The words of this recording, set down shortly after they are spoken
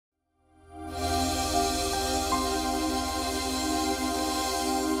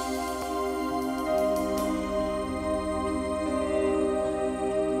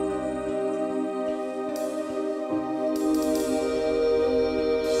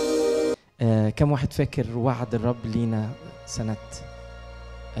كم واحد فاكر وعد الرب لينا سنة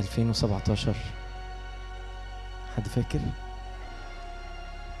 2017؟ حد فاكر؟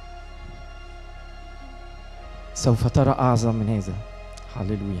 سوف ترى أعظم من هذا.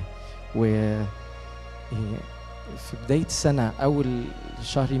 هللويا. و في بداية السنة أول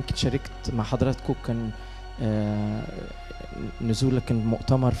شهر يمكن شاركت مع حضراتكم، كان نزول، كان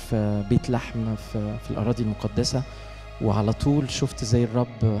مؤتمر في بيت لحم في الأراضي المقدسة، وعلى طول شفت زي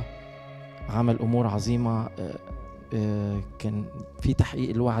الرب عمل أمور عظيمة. كان في تحقيق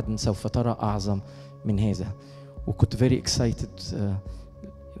الوعد إن سوف ترى أعظم من هذا، وكنت very excited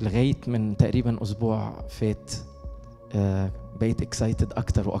لغاية من تقريبا أسبوع فات. بقيت excited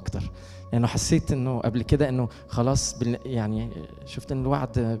أكتر وأكتر، لأنه حسيت إنه قبل كده إنه خلاص يعني شفت إن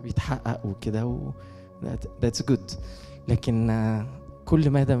الوعد بيتحقق وكده that's good، لكن كل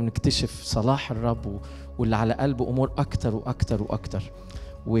مدى بنكتشف صلاح الرب واللي على قلبه أمور أكتر وأكتر وأكتر.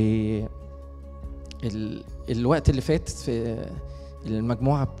 الوقت اللي فات في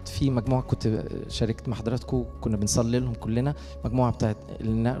المجموعة، في مجموعة كنت شاركت مع حضراتكم، كنا بنصلي لهم كلنا، مجموعة بتاعت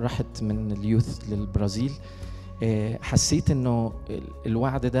اللي راحت من اليوث للبرازيل. حسيت انه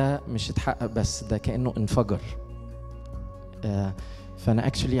الوعد ده مش اتحقق بس، ده كأنه انفجر. فانا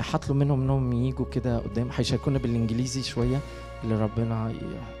اكشلي هطلب منهم انهم ييجوا كده قدام، هيشاركونا بالانجليزي شوية اللي ربنا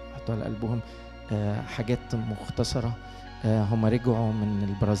يحطوا على قلبهم، حاجات مختصرة. هم رجعوا من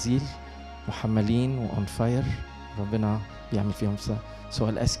البرازيل محملين وان فاير، ربنا يعمل فيهم. So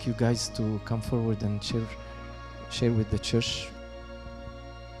I'll ask you guys to come forward and share with the church.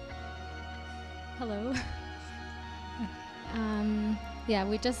 Hello. Yeah,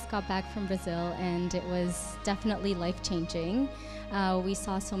 we just got back from Brazil and it was definitely life-changing. We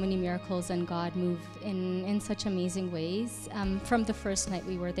saw so many miracles and God move in such amazing ways. From the first night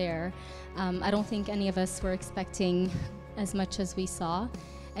we were there, I don't think any of us were expecting as much as we saw.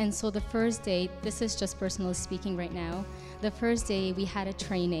 And so the first day, this is just personally speaking right now, the first day we had a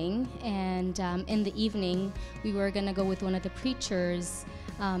training, and in the evening we were going to go with one of the preachers,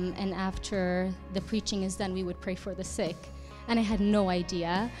 and after the preaching is done we would pray for the sick. And I had no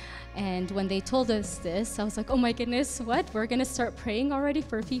idea, and when they told us this, I was like, oh my goodness, what? We're going to start praying already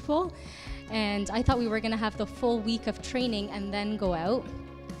for people? And I thought we were going to have the full week of training and then go out.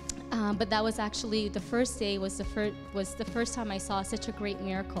 But that was actually the first day was the first time I saw such a great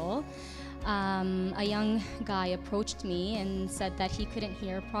miracle. A young guy approached me and said that he couldn't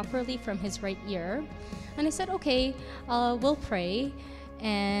hear properly from his right ear. And I said, okay, we'll pray.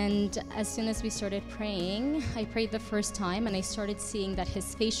 And as soon as we started praying, I prayed the first time and I started seeing that his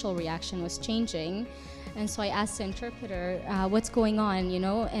facial reaction was changing. And so I asked the interpreter, what's going on, you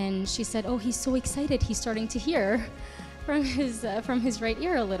know? And she said, oh, he's so excited, he's starting to hear from his right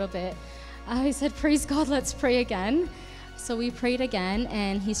ear a little bit. I said, praise God, let's pray again. So we prayed again,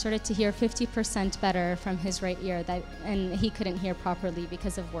 and he started to hear 50% better from his right ear, and he couldn't hear properly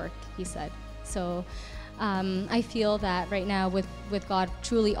because of work, he said. So I feel that right now with God,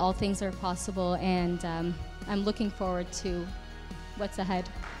 truly all things are possible, and I'm looking forward to what's ahead.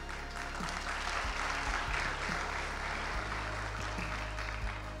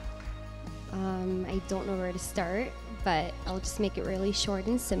 I don't know where to start, but I'll just make it really short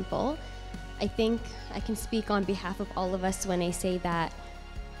and simple. I think I can speak on behalf of all of us when I say that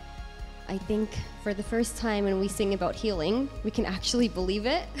I think for the first time when we sing about healing, we can actually believe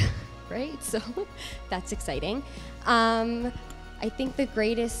it, right? So that's exciting. I think the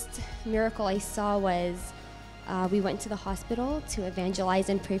greatest miracle I saw was we went to the hospital to evangelize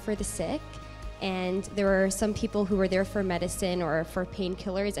and pray for the sick. And there were some people who were there for medicine or for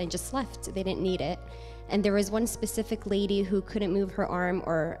painkillers and just left. They didn't need it. And there was one specific lady who couldn't move her arm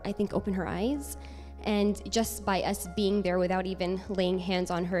or I think open her eyes. And just by us being there without even laying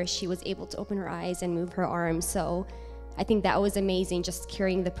hands on her, she was able to open her eyes and move her arm. So I think that was amazing, just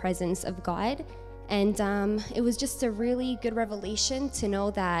carrying the presence of God. And it was just a really good revelation to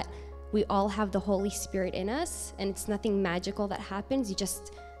know that we all have the Holy Spirit in us, and it's nothing magical that happens. You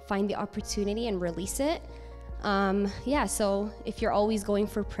just find the opportunity and release it. Yeah, so if you're always going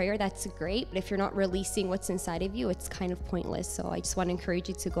for prayer, that's great. But if you're not releasing what's inside of you, it's kind of pointless. So I just want to encourage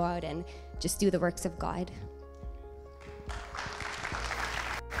you to go out and just do the works of God.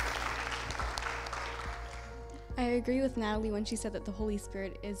 I agree with Natalie when she said that the Holy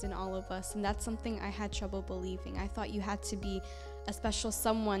Spirit is in all of us, and that's something I had trouble believing. I thought you had to be a special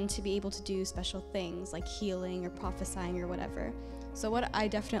someone to be able to do special things like healing or prophesying or whatever. So what I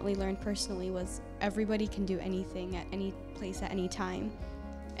definitely learned personally was everybody can do anything at any place at any time.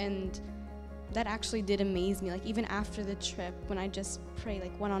 And that actually did amaze me. Like even after the trip, when I just pray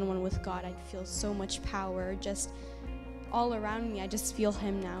like one-on-one with God, I'd feel so much power. Just all around me, I just feel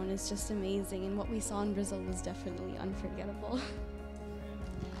him now, and it's just amazing. And what we saw in Brazil was definitely unforgettable.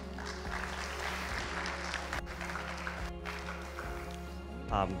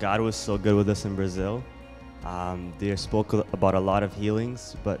 God was so good with us in Brazil. They spoke about a lot of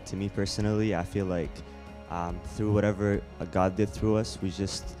healings, but to me personally, I feel like through whatever God did through us,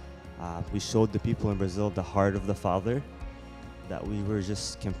 we showed the people in Brazil the heart of the Father, that we were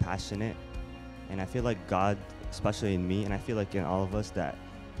just compassionate. And I feel like God, especially in me, and I feel like in all of us, that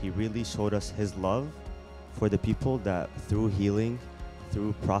he really showed us his love for the people, that through healing,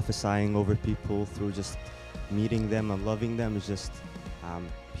 through prophesying over people, through just meeting them and loving them, is just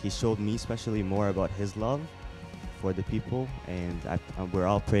he showed me especially more about his love for the people. And we're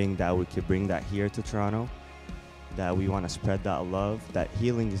all praying that we could bring that here to Toronto, that we want to spread that love, that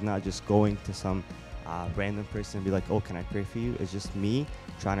healing is not just going to some random person and be like, oh, can I pray for you? It's just me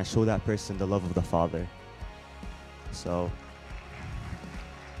trying to show that person the love of the Father. So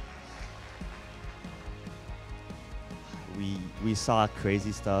we saw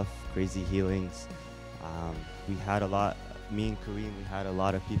crazy stuff, crazy healings. We had a lot, me and Kareem, we had a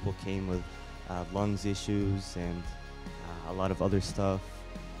lot of people came with lungs issues and a lot of other stuff.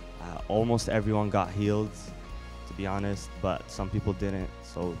 Almost everyone got healed, to be honest, but some people didn't.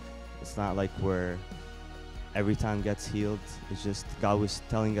 So it's not like every time gets healed. It's just God was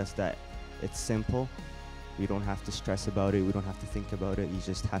telling us that it's simple. We don't have to stress about it. We don't have to think about it. You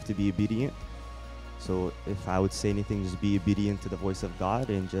just have to be obedient. So if I would say anything, just be obedient to the voice of God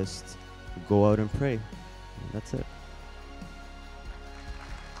and just go out and pray. And that's it.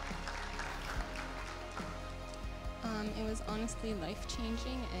 It was honestly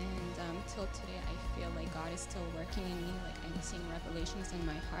life-changing, and till today I feel like God is still working in me, like I'm seeing revelations in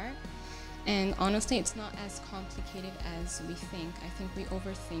my heart. And honestly, it's not as complicated as we think. I think we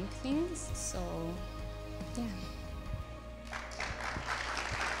overthink things, so yeah.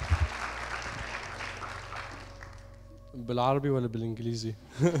 بالعربي ولا بالانجليزي؟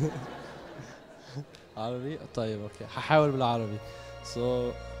 عربي؟ طيب اوكي هحاول بالعربي.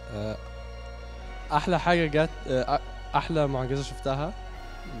 So احلى حاجه جت، احلى معجزه شفتها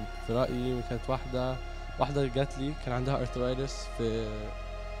في رايي كانت واحده جت لي كان عندها ارثرايتس في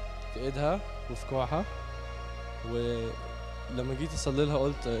ايدها وفي كوعها، ولما جيت اصلي لها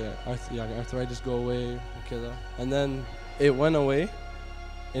قلت يعني arthritis go away وكده، and then it went away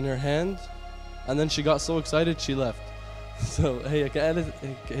in her hand, and then she got so excited she left. So هي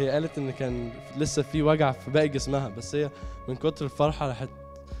قالت ان كان لسه في وجع في باقي جسمها، بس هي من كتر الفرحه راحت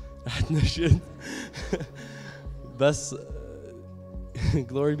نشيت. بس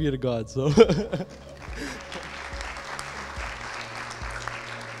glory be to God. So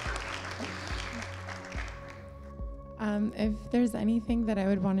if there's anything that I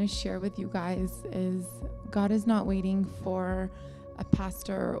would want to share with you guys is God is not waiting for a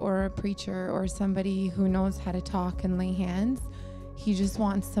pastor or a preacher or somebody who knows how to talk and lay hands. He just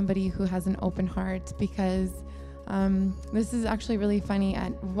wants somebody who has an open heart, because this is actually really funny.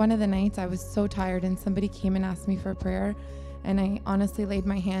 At one of the nights I was so tired and somebody came and asked me for prayer, and I honestly laid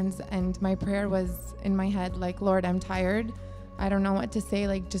my hands and my prayer was in my head like, Lord, I'm tired. I don't know what to say,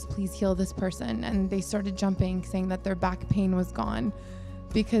 like just please heal this person. And they started jumping, saying that their back pain was gone,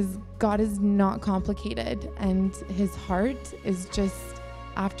 because God is not complicated and his heart is just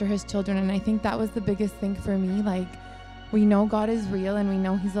after his children. And I think that was the biggest thing for me. Like, we know God is real and we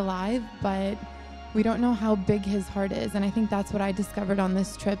know he's alive, but we don't know how big his heart is. And I think that's what I discovered on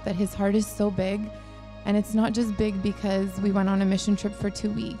this trip, that his heart is so big. And it's not just big because we went on a mission trip for 2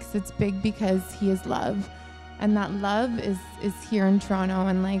 weeks. It's big because he is love. And that love is here in Toronto.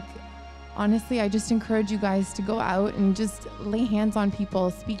 And like, honestly, I just encourage you guys to go out and just lay hands on people,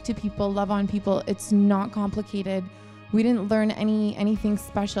 speak to people, love on people. It's not complicated. We didn't learn anything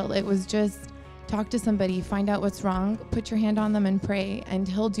special. It was just talk to somebody, find out what's wrong, put your hand on them and pray, and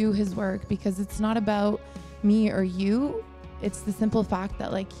he'll do his work, because it's not about me or you. It's the simple fact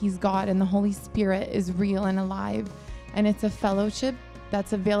that like he's God and the Holy Spirit is real and alive, and it's a fellowship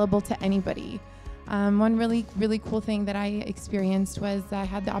that's available to anybody. One really cool thing that I experienced was I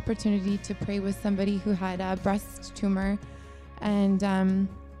had the opportunity to pray with somebody who had a breast tumor, and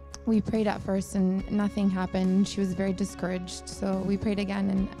we prayed at first and nothing happened. She was very discouraged, so we prayed again,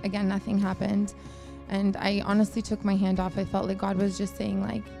 and again nothing happened. And I honestly took my hand off. I felt like God was just saying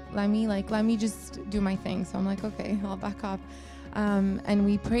like let me just do my thing. So I'm like, okay, I'll back up. And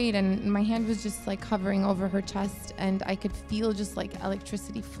we prayed, and my hand was just like hovering over her chest, and I could feel just like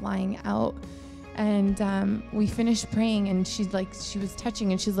electricity flying out. And we finished praying, and she was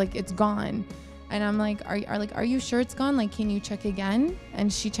touching, and she's like, it's gone. And I'm like, are you sure it's gone? Like, can you check again?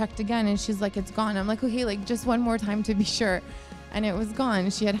 And she checked again and she's like, it's gone. I'm like, okay, like just one more time to be sure. And it was gone.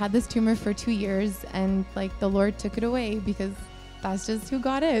 She had this tumor for 2 years, and like the Lord took it away, because that's just who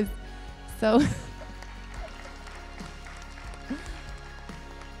God is. So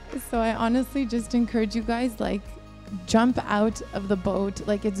so I honestly just encourage you guys, like, jump out of the boat.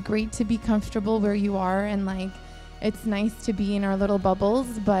 Like, it's great to be comfortable where you are, and like it's nice to be in our little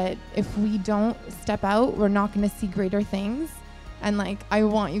bubbles, but if we don't step out, we're not going to see greater things. And like, I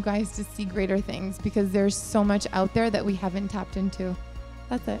want you guys to see greater things, because there's so much out there that we haven't tapped into.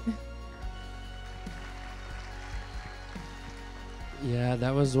 That's it. Yeah,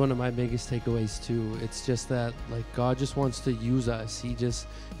 that was one of my biggest takeaways too. It's just that like God just wants to use us. He just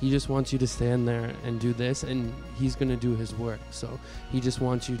wants you to stand there and do this, and he's going to do his work. So he just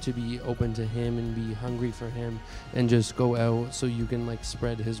wants you to be open to him and be hungry for him, and just go out so you can like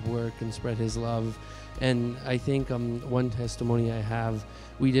spread his work and spread his love. And I think one testimony I have,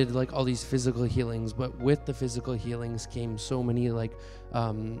 we did like all these physical healings, but with the physical healings came so many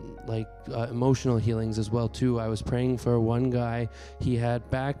emotional healings as well too. I was praying for one guy. He had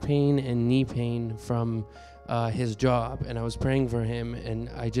back pain and knee pain from his job, and I was praying for him, and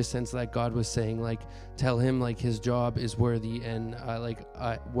I just sensed that God was saying, like, tell him like his job is worthy, and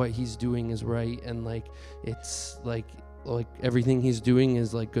what he's doing is right, and like it's like everything he's doing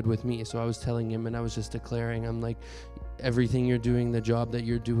is like good with me. So I was telling him, and I was just declaring, I'm like, everything you're doing, the job that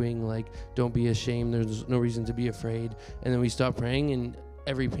you're doing, like, don't be ashamed. There's no reason to be afraid. And then we stopped praying, and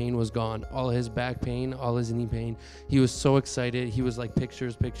every pain was gone. All his back pain, all his knee pain. He was so excited. He was like,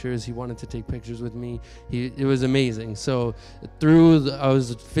 pictures. He wanted to take pictures with me. It was amazing. So through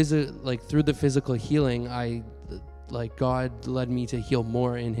the physical healing, God led me to heal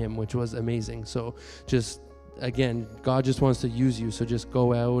more in him, which was amazing. So just, again, God just wants to use you. So just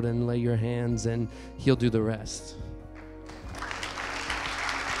go out and lay your hands, and he'll do the rest.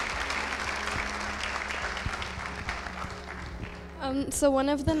 So one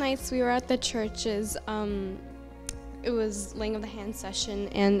of the nights we were at the churches, it was laying of the hand session,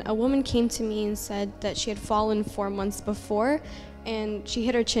 and a woman came to me and said that she had fallen 4 months before, and she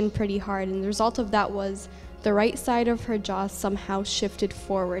hit her chin pretty hard, and the result of that was the right side of her jaw somehow shifted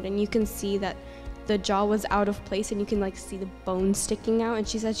forward, and you can see that the jaw was out of place, and you can like see the bone sticking out, and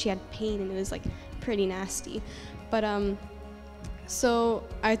she said she had pain, and it was like pretty nasty. But so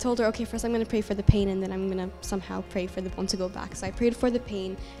I told her, okay, first I'm going to pray for the pain, and then I'm going to somehow pray for the bone to go back. So I prayed for the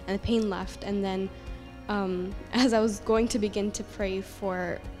pain, and the pain left. And then as I was going to begin to pray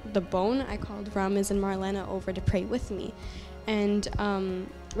for the bone, I called Ramiz and Marlena over to pray with me. And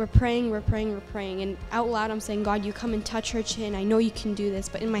we're praying. And out loud I'm saying, God, you come and touch her chin. I know you can do this.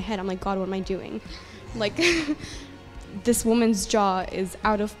 But in my head, I'm like, God, what am I doing? Like, this woman's jaw is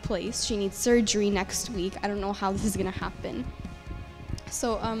out of place. She needs surgery next week. I don't know how this is going to happen.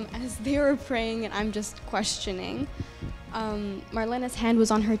 So as they were praying and I'm just questioning, Marlena's hand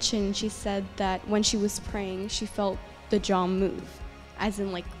was on her chin, and she said that when she was praying, she felt the jaw move, as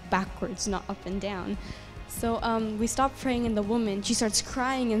in like backwards, not up and down. So we stopped praying, and the woman, she starts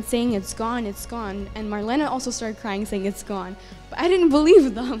crying and saying, it's gone. And Marlena also started crying, saying it's gone. But I didn't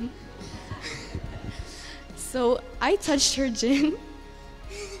believe them. So I touched her chin,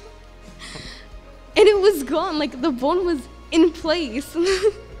 and it was gone, like the bone was in place.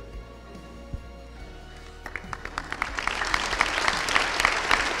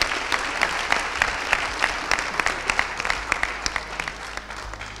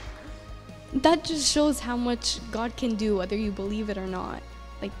 That just shows how much God can do, whether you believe it or not.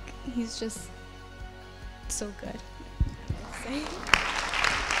 Like, he's just so good.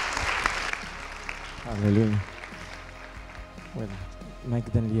 هللويا.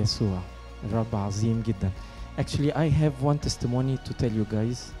 مجدا ليسوع. الرب عظيم جدا. Actually, I have one testimony to tell you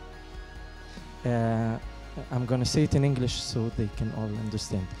guys. I'm going to say it in English so they can all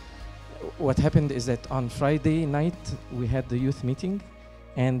understand. What happened is that on Friday night, we had the youth meeting,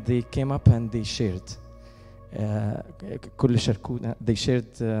 and they came up and they shared. They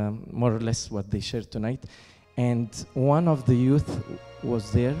shared more or less what they shared tonight. And one of the youth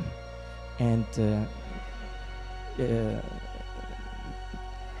was there, and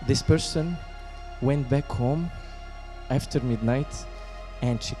this person went back home after midnight,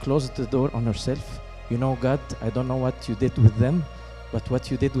 and she closed the door on herself. You know, God, I don't know what you did with them, but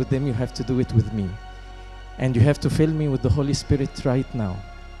what you did with them, you have to do it with me. And you have to fill me with the Holy Spirit right now.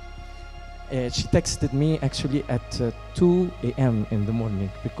 She texted me actually at 2 a.m. in the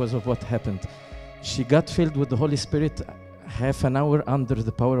morning because of what happened. She got filled with the Holy Spirit half an hour under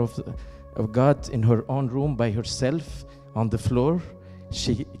the power of God in her own room by herself on the floor.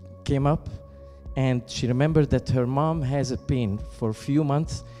 She came up and she remembered that her mom has a pain for a few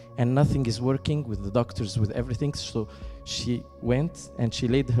months and nothing is working with the doctors, with everything. So she went and she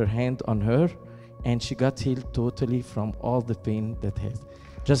laid her hand on her and she got healed totally from all the pain that had,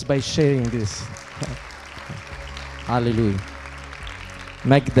 just by sharing this. Hallelujah.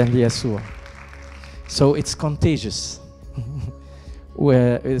 مجدا ليسوع. So it's contagious.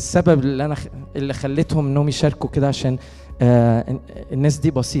 والسبب اللي خلتهم انهم يشاركوا كده عشان الناس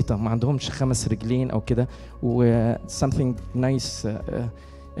دي بسيطة، ما عندهمش 5 رجلين او كده، و something nice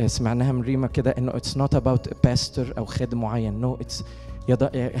سمعناها من ريما كده انه it's not about a pastor او خادم معين. No, it's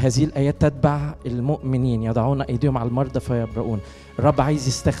هذه الآيات تتبع المؤمنين يضعون أيديهم على المرضى فيبرؤون. الرب عايز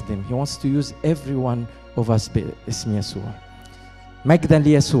يستخدم. He wants to use every one of us باسم يسوع. مجدا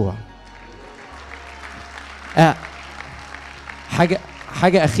ليسوع.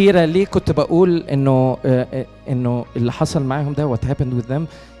 حاجة أخيرة ليه كنت بقول إنه اللي حصل معاهم ده what happened with them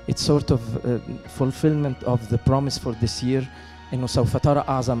it's sort of fulfillment of the promise for this year إنه سوف ترى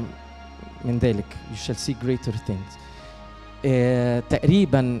أعظم من ذلك. You shall see greater things.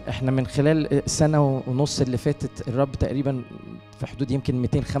 تقريبا احنا من خلال سنة ونص اللي فاتت الرب تقريبا في حدود يمكن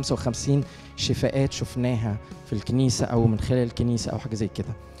 255 شفاءات شفناها في الكنيسة أو من خلال الكنيسة أو حاجة زي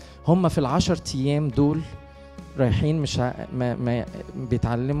كده. هم في ال10 أيام دول رايحين مش ما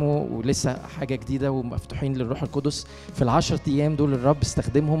بيتعلموا ولسه حاجة جديدة ومفتوحين للروح القدس. في ال10 أيام دول الرب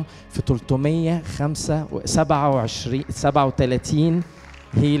استخدمهم في 337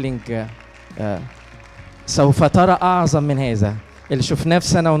 هيلينج. سوف ترى أعظم من هذا. اللي شفناه في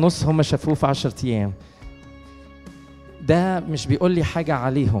سنة ونص هم شافوه في 10 أيام. ده مش بيقول لي حاجة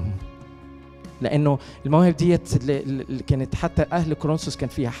عليهم، لأنه المواهب ديت اللي كانت حتى أهل كورنثوس كان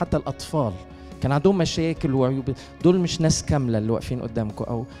فيها، حتى الأطفال كان عندهم مشاكل وعيوب. دول مش ناس كاملة اللي واقفين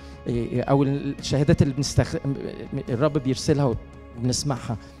قدامكم، أو الشهادات اللي الرب بيرسلها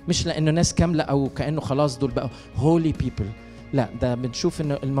وبنسمعها مش لأنه ناس كاملة أو كأنه خلاص دول بقوا holy people. لا، ده بنشوف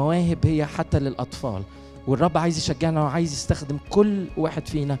إنه المواهب هي حتى للأطفال، والرب عايز يشجعنا وعايز يستخدم كل واحد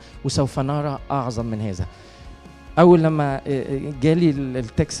فينا، وسوف نرى أعظم من هذا. أول لما جالي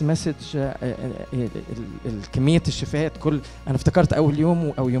التكست مسج كمية الشفاءات أنا افتكرت أول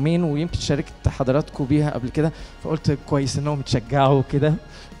يوم أو يومين، ويمكن شاركت حضراتكم بيها قبل كده، فقلت كويس إنهم اتشجعوا كده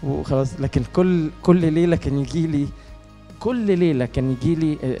وخلاص. لكن كل ليلة كان يجي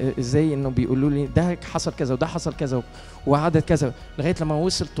لي ازاي انه بيقولوا لي ده حصل كذا وده حصل كذا وعدد كذا، لغايه لما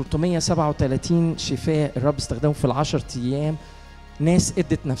وصل 337 شفاء الرب استخدمهم في ال10 ايام. ناس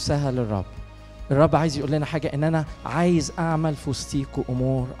ادت نفسها للرب. الرب عايز يقول لنا حاجه، ان انا عايز اعمل في وسطيكم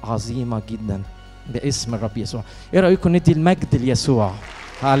امور عظيمه جدا باسم الرب يسوع. ايه رايكم ندي المجد ليسوع؟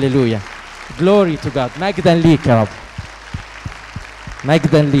 هاليلويا. Glory to God. مجدا ليك يا رب.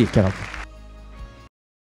 مجدا ليك يا رب.